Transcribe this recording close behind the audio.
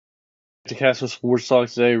to Castle Sports Talk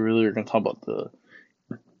today. Really, we're going to talk about the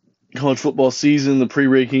college football season, the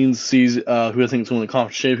pre-rankings, season, who I think is winning the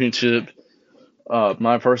conference championship,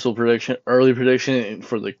 my personal prediction, early prediction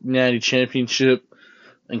for the Natty Championship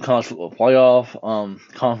and college football playoff,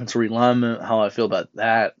 conference realignment, how I feel about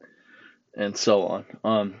that, and so on.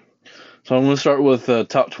 So I'm going to start with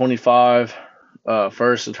top 25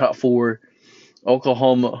 first, the top four.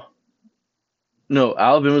 Alabama's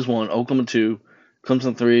 1, Oklahoma 2,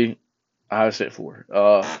 Clemson 3, Ohio State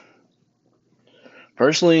 4.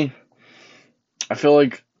 Personally, I feel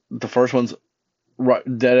like the first one's right,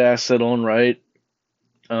 dead ass set on right.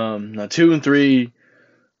 Now 2 and 3,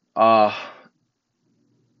 I'm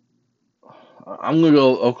gonna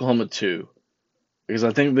go Oklahoma 2 because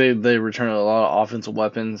I think they return a lot of offensive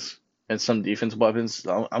weapons and some defensive weapons.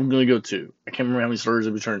 I'm gonna go 2. I can't remember how many starters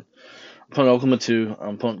they returned. I'm putting Oklahoma 2.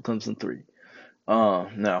 I'm putting Clemson 3.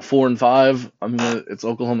 Now 4 and 5. It's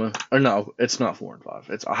Oklahoma. Or no, it's not 4 and 5.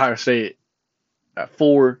 It's Ohio State at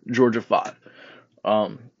 4, Georgia 5. Now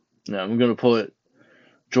I'm gonna put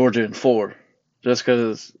Georgia in 4, just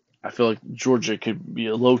because I feel like Georgia could be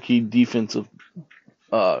a low key defensive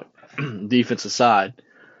defensive side.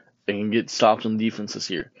 They can get stops on defense this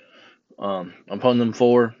year. I'm putting them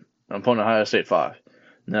 4. I'm putting Ohio State 5.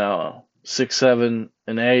 Now 6, 7,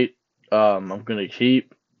 and 8. I'm gonna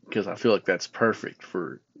keep because I feel like that's perfect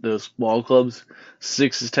for those ball clubs.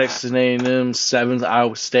 6 is Texas A&M, 7's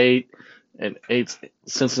Iowa State, and 8's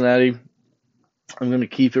Cincinnati. I'm going to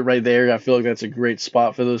keep it right there. I feel like that's a great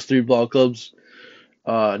spot for those 3 ball clubs.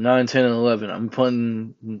 9, 10, and 11. I'm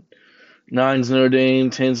putting 9's Notre Dame,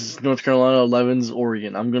 10's North Carolina, 11's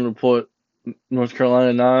Oregon. I'm going to put North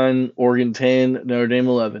Carolina 9, Oregon 10, Notre Dame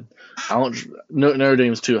 11. Notre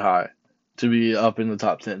Dame's too high to be up in the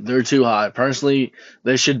top 10. They're too high. Personally,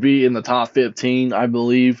 they should be in the top 15, I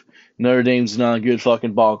believe. Notre Dame's not a good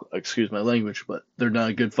fucking ball. Excuse my language, but they're not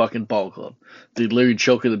a good fucking ball club. They literally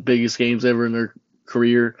choke in the biggest games ever in their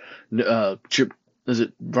career. Chip, is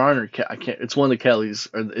it Brian or I can't? It's one of the Kellys.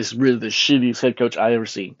 It's really the shittiest head coach I ever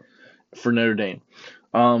seen for Notre Dame.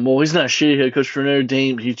 Well, he's not a shitty head coach for Notre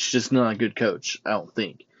Dame. He's just not a good coach. I don't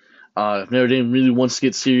think. If Notre Dame really wants to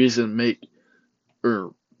get serious and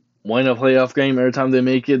win a playoff game every time they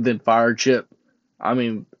make it, then fire Chip. I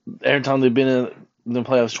mean, every time they've been in the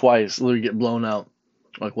playoffs twice, literally get blown out.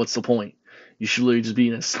 Like, what's the point? You should literally just be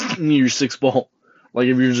in your 6th bowl. Like,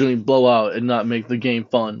 if you're just going to blow out and not make the game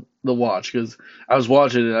fun to watch. Because I was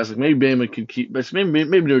watching it, and I was like, maybe Bama could keep, maybe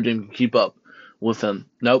Notre Dame can keep up with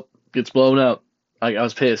them. Nope, gets blown out. I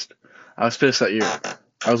was pissed. I was pissed that year.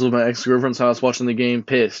 I was with my ex-girlfriend's house watching the game,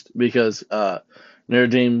 pissed, because Notre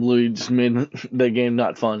Dame literally just made the game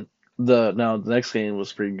not fun. The next game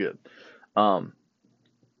was pretty good.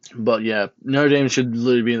 But yeah, Notre Dame should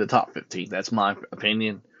literally be in the top 15. That's my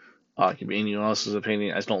opinion. It could be anyone else's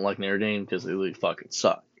opinion. I just don't like Notre Dame because they really fucking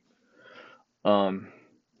suck. 12,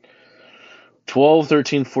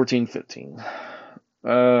 13, 14, 15.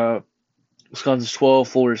 Wisconsin's 12,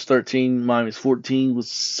 Florida's 13, Miami's 14, with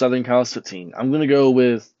Southern Cal's 15. I'm going to go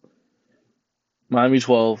with Miami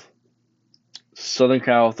 12, Southern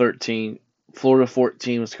Cal 13, Florida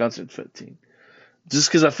 14, Wisconsin 15. Just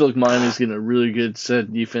because I feel like Miami's getting a really good set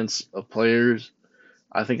of defense of players.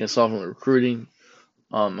 I think I saw from the recruiting.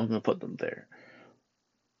 I'm going to put them there.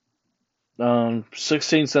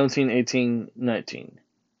 16, 17, 18, 19.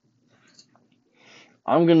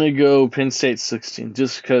 I'm going to go Penn State 16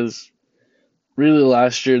 just because really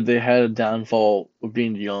last year they had a downfall of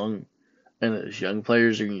being young, and those young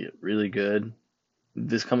players are going to get really good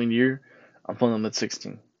this coming year. I'm putting them at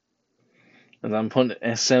 16. And I'm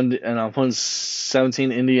putting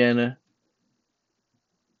 17 Indiana,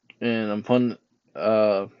 and I'm putting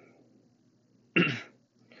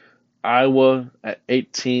Iowa at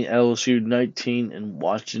 18, LSU 19, and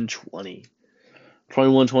Washington 20.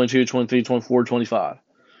 21, 22, 23, 24, 25.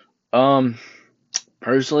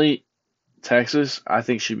 Personally, Texas, I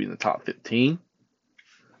think, should be in the top 15.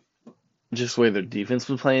 Just the way their defense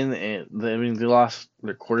was playing, and they lost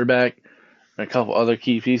their quarterback and a couple other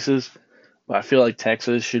key pieces. But I feel like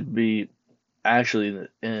Texas should be actually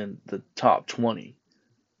in the top 20.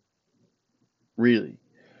 Really.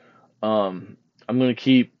 I'm going to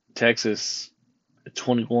keep Texas at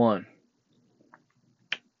 21.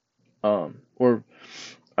 Or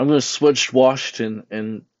I'm going to switch Washington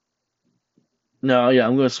and I'm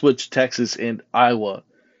going to switch Texas and Iowa.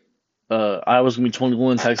 Iowa's going to be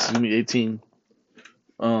 21, Texas is going to be 18.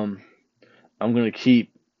 I'm going to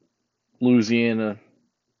keep Louisiana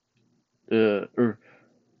or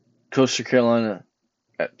Coastal Carolina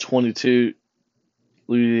at 22,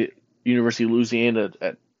 University of Louisiana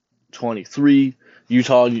at 23,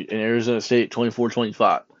 Utah and Arizona State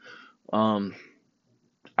 24-25.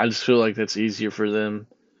 I just feel like that's easier for them.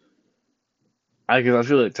 Cause I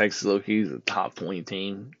feel like Texas low-key is a top 20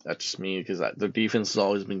 team. That's just me because their defense has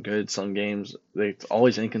always been good. Some games they're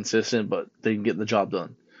always inconsistent, but they can get the job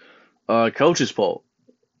done. Coaches poll.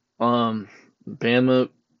 Bama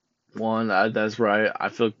one. That's right. I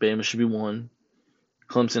feel like Bama should be one.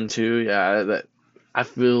 Clemson two. Yeah, that I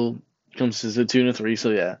feel Clemson's a 2 and a 3. So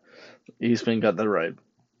yeah, Eastman got that right.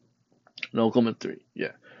 No, Oklahoma 3.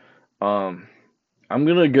 Yeah. I'm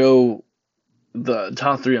gonna go the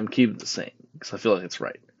top 3. I'm keeping the same because I feel like it's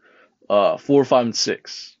right. 4, 5, and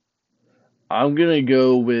 6. I'm gonna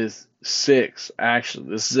go with 6. Actually,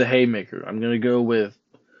 this is a haymaker. I'm gonna go with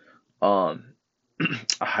um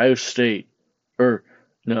Ohio State. Or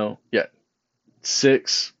no, yeah,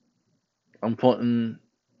 6. I'm putting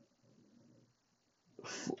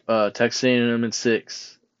Texas A&M at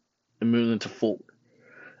 6 and moving to 4.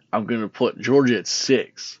 I'm gonna put Georgia at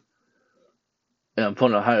 6 and I'm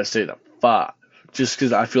putting Ohio State at 5. Just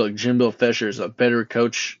because I feel like Jimbo Fisher is a better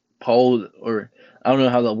coach. Paul, or I don't know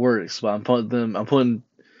how that works, but I'm putting them. I'm putting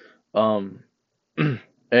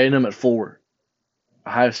A&M at 4,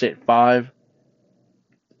 Ohio State at 5,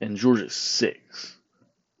 and Georgia 6.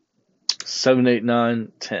 7, 8,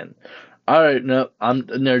 9, 10. All right, no,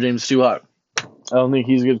 Notre Dame's too high. I don't think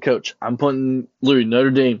he's a good coach. I'm putting Louis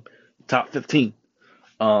Notre Dame top 15.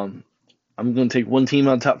 I'm going to take one team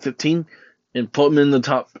out of top 15 and put them in the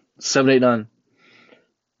top 7, 8, 9.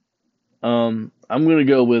 I'm going to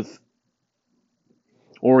go with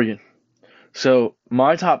Oregon. So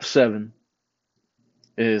my top 7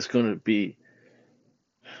 is going to be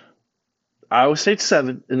Iowa State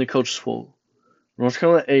 7 in the coaches poll, North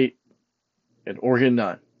Carolina 8, and Oregon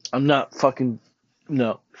 9. I'm not fucking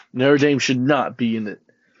no. Notre Dame should not be in it.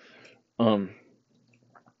 10,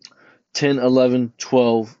 11,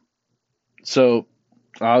 12. So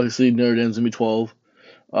obviously Notre Dame's gonna be 12.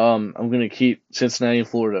 I'm gonna keep Cincinnati and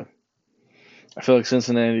Florida. I feel like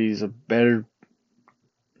Cincinnati's a better.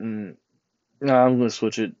 I'm gonna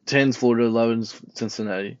switch it. 10's Florida, 11's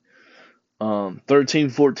Cincinnati. 13,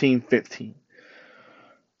 14, 15.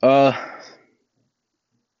 I'm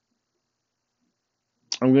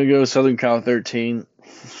gonna go Southern Cal 13,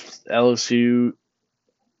 LSU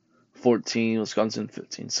 14, Wisconsin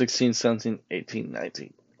 15, 16, 17, 18,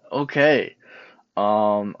 19. Okay.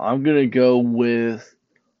 I'm gonna go with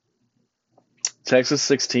Texas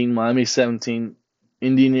 16, Miami 17,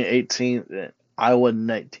 Indiana 18, and Iowa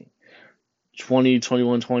 19. 20,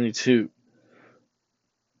 21, 22.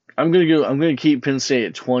 I'm gonna keep Penn State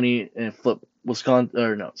at 20 and flip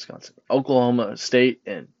Oklahoma State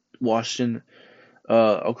and Washington.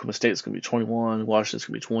 Oklahoma State's gonna be 21, Washington's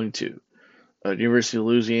gonna be 22. University of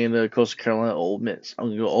Louisiana, Coastal Carolina, Ole Miss. I'm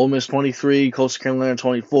gonna go Ole Miss 23, Coastal Carolina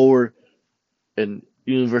 24, and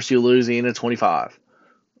University of Louisiana 25.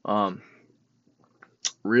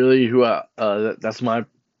 Really, that's my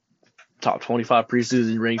top 25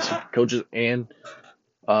 preseason ranks coaches and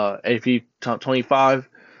AP top 25.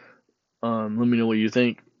 Let me know what you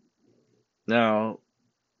think. Now,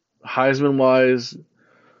 Heisman wise,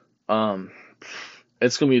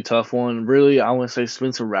 it's gonna be a tough one. Really, I want to say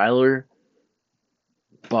Spencer Rattler,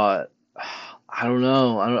 but I don't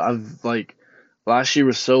know. I've like last year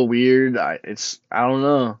was so weird. I don't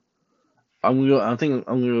know. I think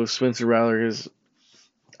I'm gonna go Spencer Rattler because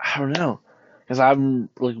I don't know. Because I'm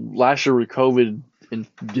like last year with COVID and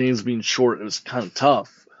games being short, it was kind of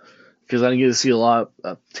tough because I didn't get to see a lot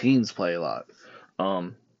of teams play a lot. But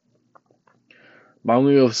I'm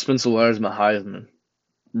gonna go with Spencer Rattler as my Heisman,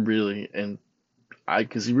 really, and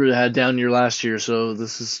because he really had a down year last year, so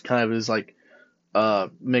this is kind of his like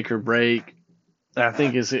make or break. I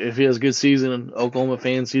think if he has a good season, Oklahoma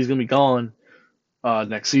fans, he's gonna be gone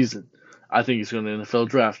next season. I think he's going to NFL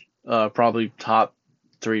draft, probably top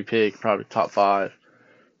 3 pick, probably top 5.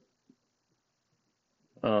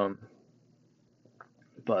 But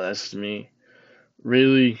that's just me.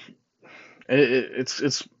 Really,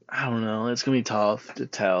 it's I don't know. It's gonna be tough to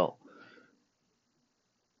tell.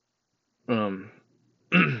 Now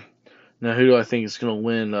who do I think is gonna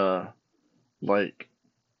win? Like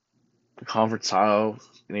the conference title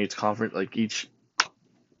in each conference, like each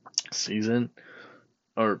season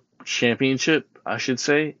or championship, I should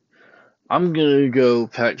say. I'm gonna go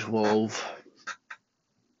Pac-12.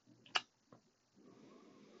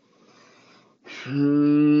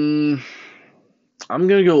 I'm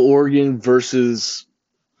gonna go Oregon versus.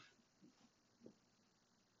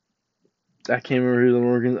 I can't remember who the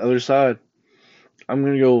Oregon other side. I'm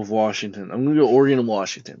gonna go with Washington. I'm gonna go Oregon and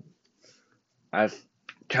Washington.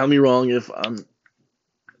 Count me wrong if I'm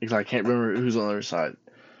because I can't remember who's on the other side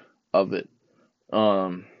of it.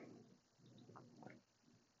 Um,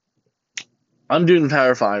 I'm doing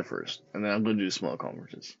Power 5 first, and then I'm going to do small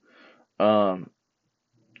conferences. Um,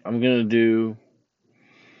 I'm going to do,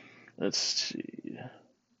 let's see,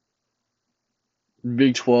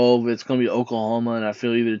 Big 12. It's going to be Oklahoma, and I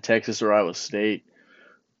feel either Texas or Iowa State.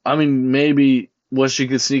 I mean, maybe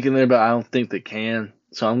Washington could sneak in there, but I don't think they can.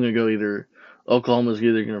 So I'm going to go either Oklahoma's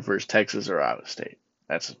either going to first Texas or Iowa State.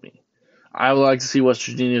 That's just me. I would like to see West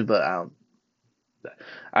Virginia, but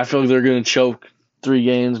I feel like they're going to choke 3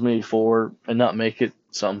 games, maybe 4, and not make it.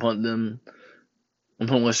 So I'm putting them. I'm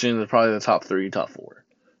putting West Virginia probably the top 3, top 4.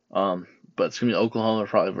 But it's going to be Oklahoma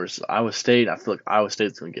probably versus Iowa State. I feel like Iowa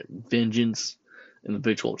State's going to get vengeance in the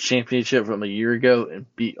Big 12 championship from a year ago and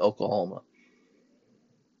beat Oklahoma.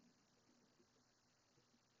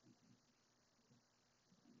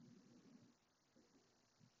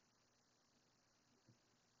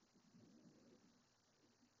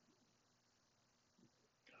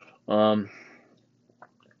 Um,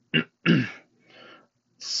 let's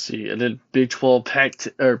see, and then Big 12,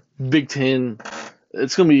 or Big 10.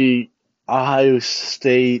 It's going to be Ohio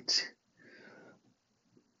State.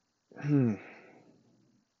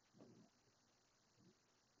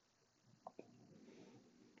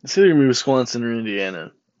 It's either going to be Wisconsin or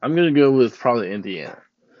Indiana. I'm going to go with probably Indiana.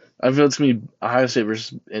 I feel it's going to be Ohio State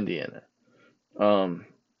versus Indiana.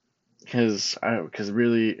 Because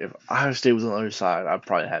really, if Ohio State was on the other side, I'd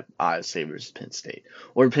probably have Ohio State versus Penn State.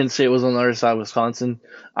 Or Penn State was on the other side, Wisconsin,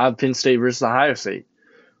 I'd have Penn State versus Ohio State.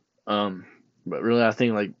 But really, I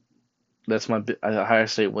think like that's my Ohio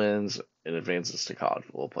State wins and advances to college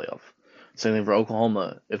football playoff. Same thing for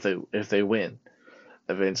Oklahoma if they win,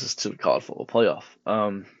 advances to the college football playoff.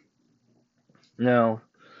 Now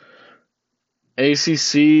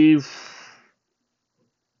ACC,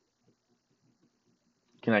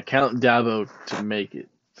 can I count Dabo to make it?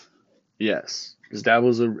 Yes, because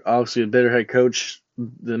Dabo's obviously a better head coach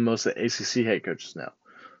than most of the ACC head coaches now.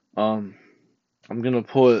 Um, I'm gonna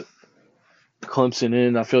put Clemson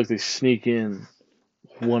in. I feel like they sneak in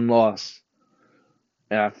 1 loss,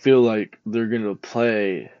 and I feel like they're gonna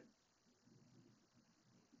play.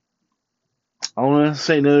 I want to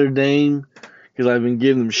say Notre Dame because I've been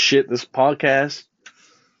giving them shit this podcast.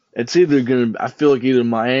 It's either gonna. I feel like either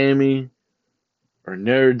Miami or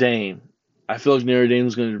Notre Dame. I feel like Notre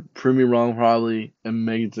Dame's gonna prove me wrong probably and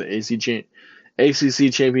make it to the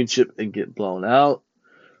ACC championship and get blown out.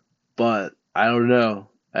 But I don't know.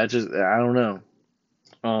 I don't know.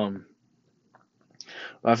 Um,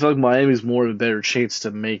 I feel like Miami's more of a better chance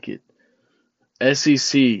to make it.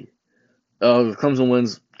 SEC, if Clemson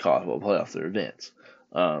wins college football playoff, their advance.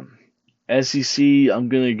 SEC, I'm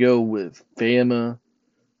gonna go with Bama.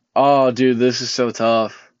 Oh, dude, this is so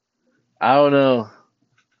tough. I don't know.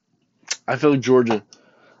 I feel like Georgia.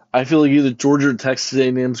 I feel like either Georgia or Texas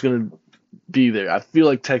A&M is gonna be there. I feel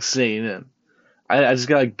like Texas A&M. I just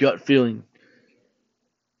got a gut feeling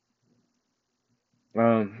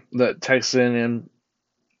that Texas A&M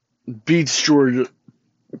beats Georgia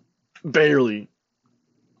barely.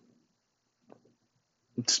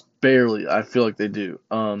 It's barely. I feel like they do.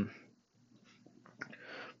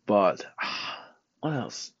 But what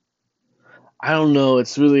else? I don't know.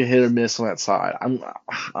 It's really hit or miss on that side.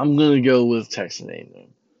 I'm gonna go with Texas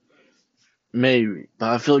A&M. Maybe, but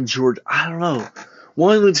I feel like Georgia. I don't know.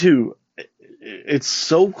 One of the two. It's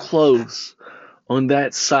so close on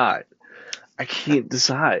that side. I can't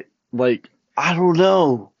decide. Like I don't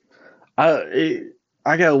know. I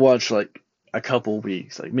gotta watch like a couple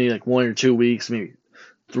weeks, like maybe like 1 or 2 weeks, maybe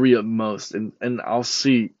 3 at most, and I'll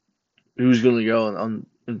see who's gonna go on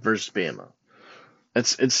in versus Bama.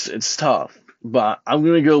 It's tough, but I'm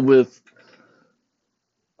gonna go with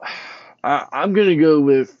I'm gonna go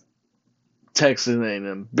with Texas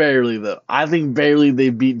A&M barely though. I think barely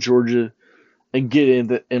they beat Georgia and get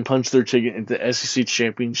in and punch their ticket into the SEC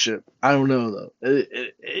championship. I don't know though.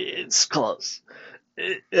 It's close.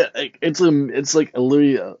 It's like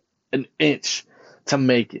literally an inch to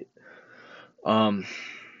make it. Um,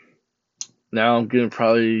 Now I'm gonna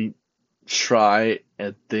probably try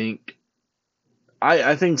and think.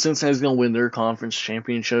 I think Cincinnati's gonna win their conference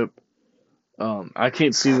championship. I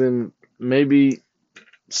can't see them. Maybe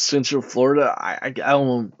Central Florida. I don't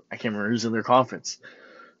know. I can't remember who's in their conference.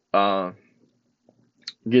 Uh,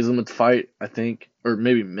 Gives them a fight. I think, or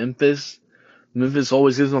maybe Memphis. Memphis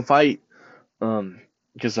always gives them a fight.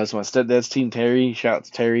 Because that's my stepdad's team. Terry. Shout out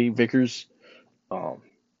to Terry Vickers. Um,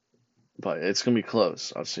 but it's gonna be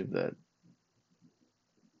close. I'll say that.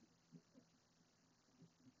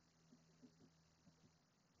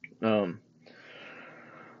 I'm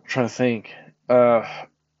trying to think.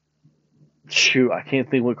 shoot, I can't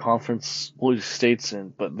think what conference Boise State's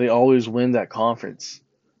in, but they always win that conference.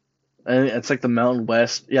 And it's like the Mountain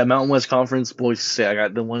West. Yeah, Mountain West Conference, Boise State. I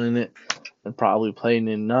got the one in it. And probably playing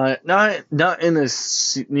in not in a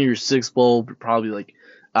near six bowl, but probably like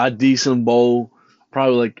a decent bowl.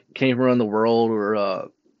 Probably like came around the world or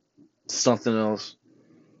something else.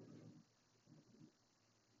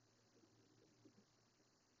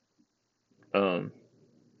 Um,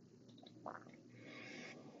 I'm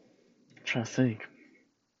trying to think.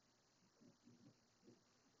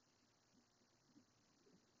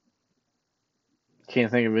 Can't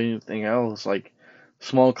think of anything else. Like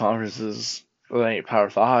small conferences, that ain't Power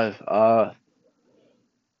Five.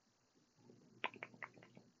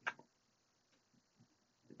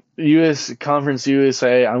 U.S. Conference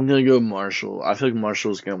USA. I'm gonna go Marshall. I feel like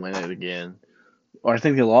Marshall's gonna win it again, or I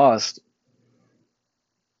think they lost.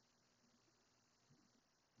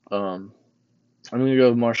 Um, I'm gonna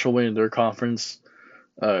go Marshall winning their conference.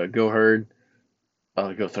 Go Herd.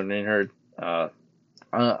 Go Thurman Herd. I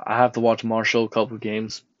have to watch Marshall a couple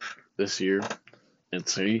games this year and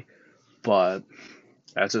see, but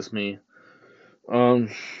that's just me. Um,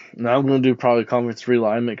 Now I'm gonna do probably conference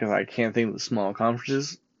realignment because I can't think of the small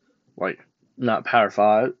conferences, like not Power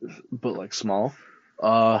Five, but like small.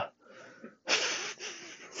 Uh,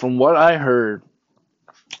 from what I heard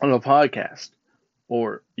on a podcast,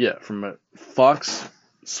 or yeah, from a Fox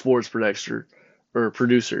Sports producer,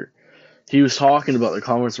 he was talking about the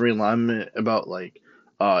conference realignment about like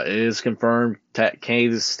it is confirmed that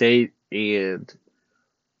Kansas State and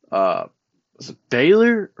was it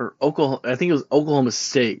Baylor or Oklahoma? I think it was Oklahoma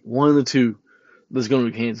State. One of the two that's going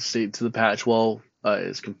to Kansas State to the Pac-12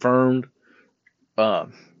 is confirmed.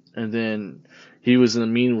 And then he was in a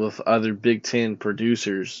meeting with other Big Ten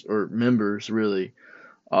producers or members. Really,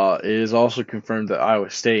 it is also confirmed that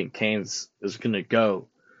Iowa State and Kansas is going to go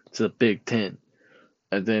to the Big Ten.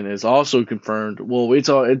 And then it's also confirmed. Well,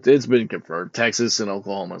 it's been confirmed. Texas and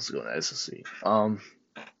Oklahoma is going to SEC. And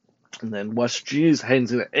then West Virginia is heading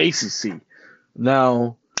to the ACC.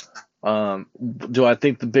 Now, do I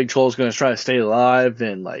think the Big 12 is going to try to stay alive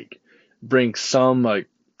and like bring some like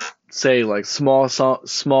say like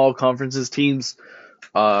small conferences teams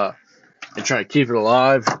and try to keep it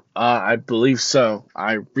alive? I believe so.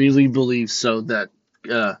 I really believe so that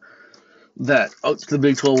the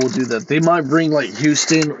Big 12 will do that. They might bring like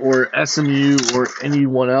Houston or SMU or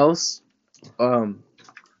anyone else, or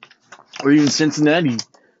even Cincinnati,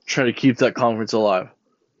 try to keep that conference alive.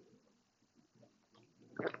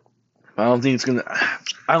 I don't think it's gonna.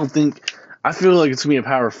 I don't think. I feel like it's gonna be a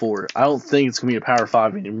Power Four. I don't think it's gonna be a Power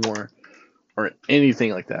Five anymore, or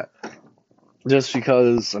anything like that. Just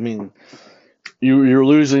because, I mean, you're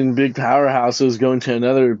losing big powerhouses going to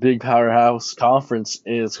another big powerhouse conference,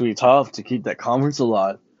 and it's gonna be tough to keep that conference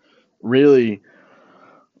alive. Really,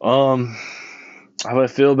 how I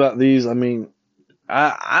feel about these. I mean,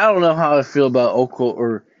 I don't know how I feel about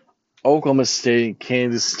Oklahoma State,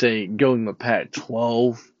 Kansas State going to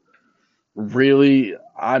Pac-12. Really,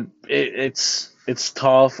 it's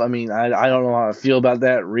tough. I mean, I don't know how I feel about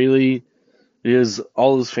that. Really, because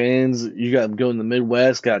all those fans, you got to go in the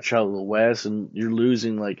Midwest, got to travel to the West, and you're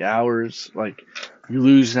losing like hours. Like you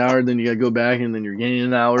lose an hour, then you got to go back, and then you're gaining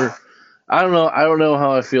an hour. I don't know. I don't know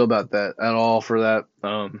how I feel about that at all. For that,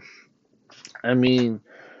 I mean,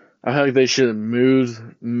 I feel like they should have moved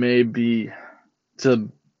maybe to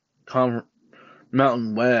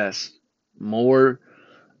Mountain West more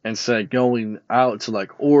instead of going out to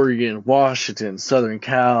like Oregon, Washington, Southern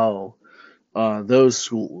Cal, those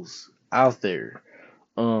schools out there.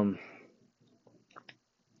 Um,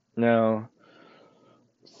 Now,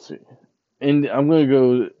 let's see. And I'm gonna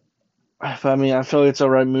go. I mean, I feel like it's a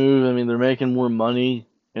right move. I mean, they're making more money,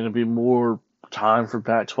 and it'll be more time for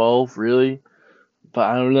Pac-12, really. But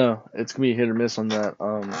I don't know. It's gonna be hit or miss on that.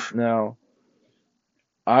 Now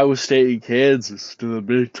Iowa State and Kansas to the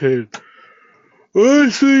Big Ten.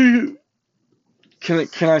 Honestly, can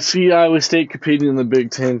I see Iowa State competing in the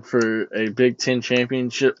Big Ten for a Big Ten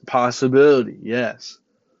championship possibility? Yes.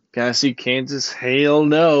 Can I see Kansas? Hell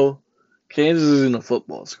no. Kansas isn't a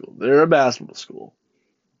football school. They're a basketball school.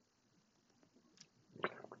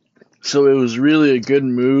 So it was really a good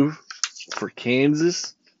move for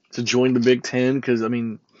Kansas to join the Big Ten because, I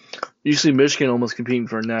mean, you see Michigan almost competing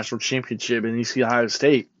for a national championship, and you see Ohio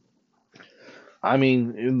State. I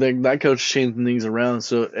mean, that coach changing things around,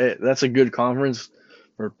 so that's a good conference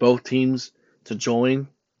for both teams to join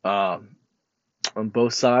on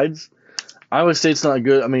both sides. Iowa State's not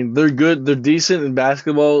good. I mean, they're good. They're decent in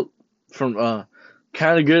basketball, from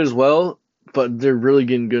kind of good as well, but they're really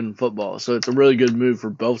getting good in football. So it's a really good move for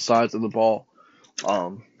both sides of the ball.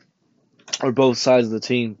 Um, or both sides of the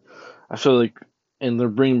team. I feel like, and they're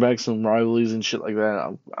bringing back some rivalries and shit like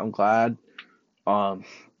that. I'm glad. Um,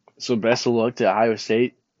 so best of luck to Ohio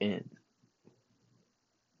State and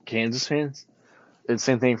Kansas fans. And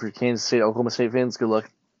same thing for Kansas State, Oklahoma State fans. Good luck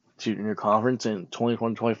to in your conference in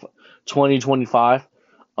 2025.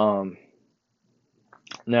 Um,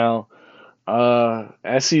 now,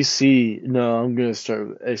 SEC. No, I'm gonna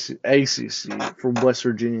start with ACC for West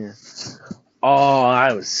Virginia. Oh,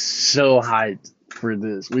 I was so hyped for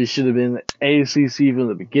this. We should have been ACC from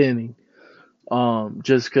the beginning.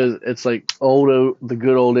 Just because it's like the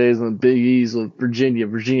good old days in the Big East with Virginia,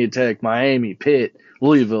 Virginia Tech, Miami, Pitt,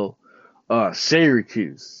 Louisville,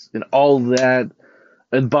 Syracuse, and all that,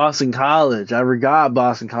 and Boston College. I forgot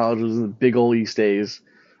Boston College was in the Big Old East days.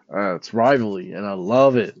 It's rivalry, and I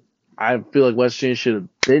love it. I feel like West Virginia should have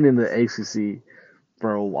been in the ACC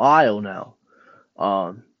for a while now.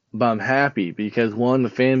 But I'm happy because one, the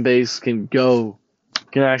fan base can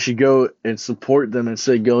actually go and support them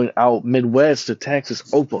instead of going out Midwest to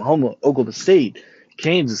Texas, Oklahoma, Oklahoma State,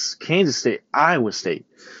 Kansas State, Iowa State,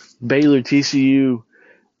 Baylor, TCU,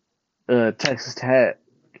 Texas Tech,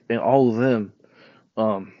 and all of them.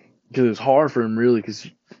 Because it's hard for them really.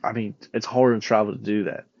 Because it's hard to travel to do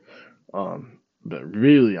that. But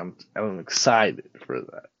really, I'm excited for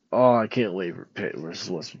that. Oh, I can't wait for Pitt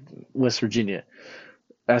versus West Virginia.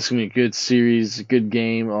 That's gonna be a good series, a good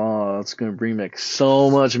game. Oh, it's gonna bring back so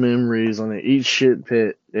much memories on the eat shit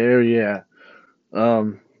Pitt. There, yeah.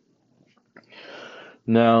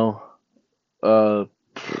 Now, how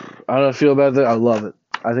do I feel about that? I love it.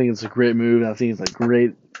 I think it's a great move. I think it's a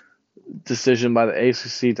great decision by the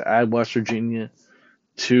ACC to add West Virginia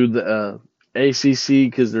to the ACC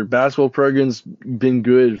because their basketball program's been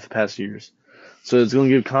good the past years. So it's going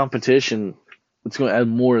to give competition. It's going to add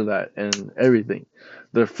more of that and everything.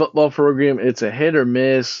 Their football program, it's a hit or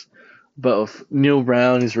miss. But with Neil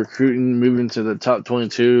Brown, he's recruiting, moving to the top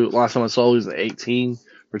 22. Last time I saw, he was at 18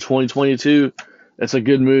 for 2022. That's a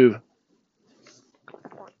good move.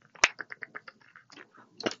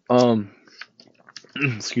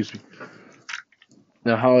 Excuse me.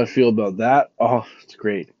 Now, how I feel about that? Oh, it's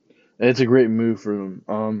great. It's a great move for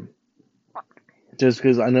them. Just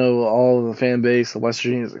because I know all of the fan base, the West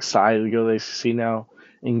Virginia is excited to go to the ACC now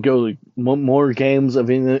and go to more games.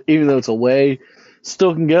 Even though it's away,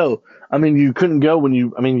 still can go. You couldn't go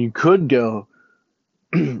you could go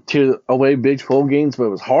to away Big 12 games, but it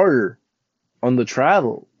was harder on the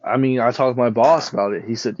travel. I talked to my boss about it.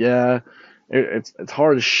 He said, yeah, it's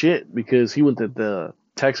hard as shit because he went to the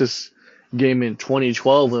Texas game in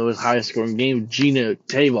 2012 and it was the highest scoring game. Gina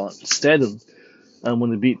Tavon Stedham.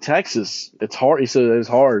 When they beat Texas, it's hard. He said it's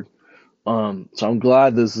hard. So I'm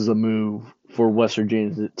glad this is a move for West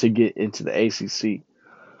Virginia to get into the ACC.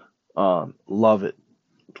 Love it.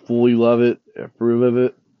 Fully love it. Approve of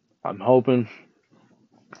it. I'm hoping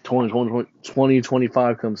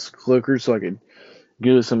 2025 comes quicker so I can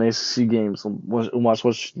go to some ACC games and watch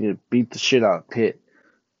West Virginia beat the shit out of Pitt.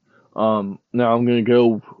 Now I'm going to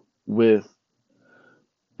go with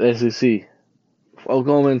the SEC.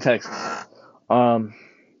 Oklahoma and Texas.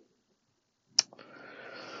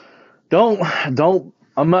 Don't.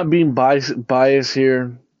 I'm not being biased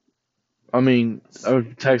here.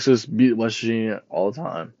 Texas beat West Virginia all the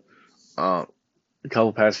time. A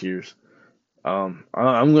couple past years. I'm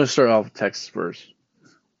gonna start off with Texas first.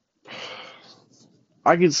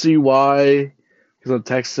 I can see why, because of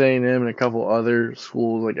Texas A&M and a couple other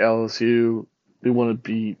schools like LSU, they want to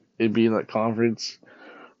be in that conference.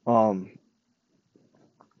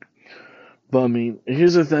 But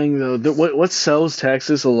here's the thing though. What sells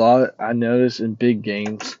Texas a lot, I notice in big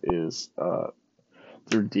games, is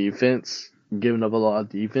their defense, giving up a lot of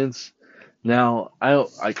defense. Now,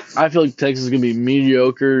 I feel like Texas is gonna be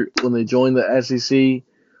mediocre when they join the SEC.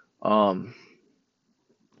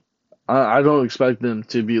 I don't expect them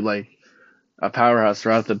to be like a powerhouse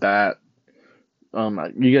right off the bat.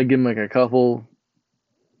 You gotta give them like a couple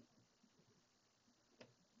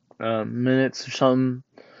minutes or something.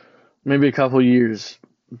 Maybe a couple years,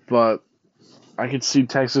 but I could see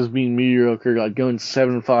Texas being mediocre, like going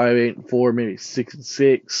 7-5, 8-4, maybe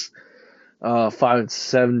 6-6,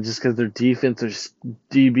 5-7, just because their defense, their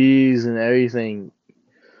DBs and everything.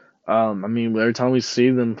 Every time we see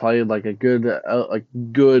them play like a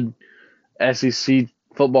good SEC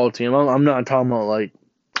football team, I'm not talking about like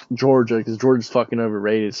Georgia, because Georgia's fucking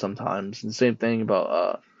overrated sometimes. And the same thing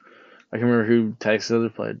about I can remember who Texas other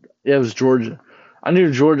played. Yeah, it was Georgia. I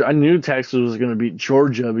knew Texas was going to beat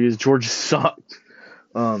Georgia because Georgia sucked.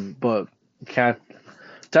 But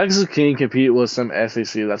Texas can compete with some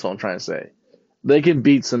SEC. That's what I'm trying to say. They can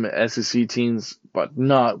beat some SEC teams, but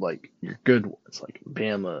not like your good ones like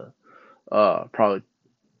Bama, probably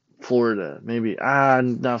Florida, maybe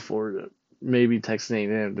not Florida, maybe Texas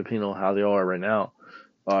A&M, depending on how they are right now.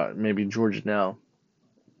 Maybe Georgia now.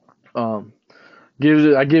 Um,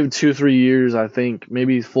 I give it 2 3 years. I think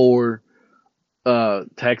maybe 4.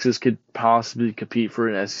 Texas could possibly compete for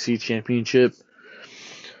an SEC championship.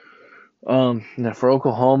 Now for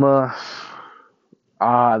Oklahoma,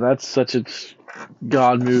 that's such a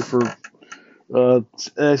god move for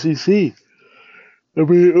SEC. I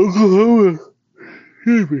mean, Oklahoma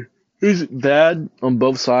is bad on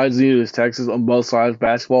both sides. Neither is Texas on both sides,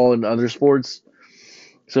 basketball and other sports.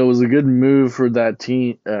 So it was a good move for that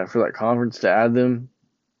team, for that conference to add them.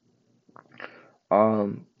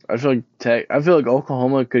 I feel like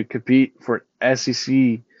Oklahoma could compete for an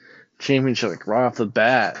SEC championship like right off the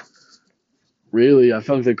bat. Really, I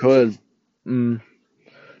feel like they could.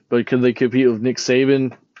 But could they compete with Nick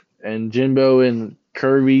Saban and Jimbo and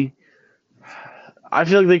Kirby? I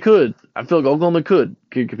feel like they could. I feel like Oklahoma could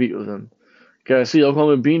compete with them. Can I see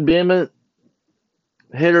Oklahoma beat Bama?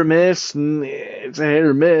 Hit or miss? It's a hit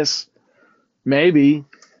or miss. Maybe.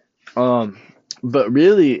 But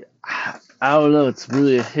really, I don't know. It's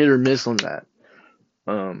really a hit or miss on that.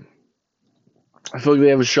 I feel like they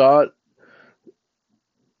have a shot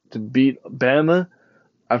to beat Bama.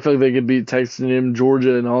 I feel like they could beat Texas A&M,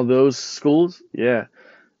 Georgia, and all those schools. Yeah.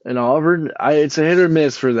 And Auburn, it's a hit or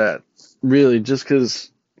miss for that. Really, just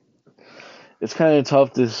because it's kind of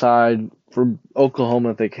tough to decide for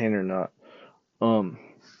Oklahoma if they can or not.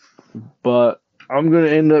 But I'm going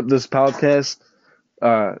to end up this podcast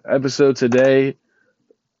episode today.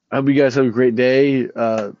 I hope you guys have a great day.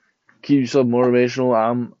 Keep yourself motivational.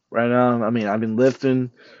 I've been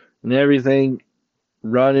lifting and everything,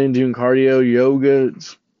 running, doing cardio, yoga,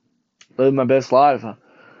 living my best life.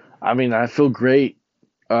 I feel great.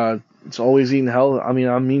 It's always eating healthy.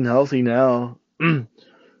 I'm eating healthy now.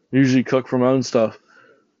 Usually cook for my own stuff.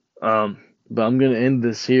 But I'm going to end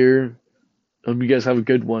this here. Hope you guys have a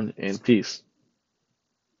good one, and peace.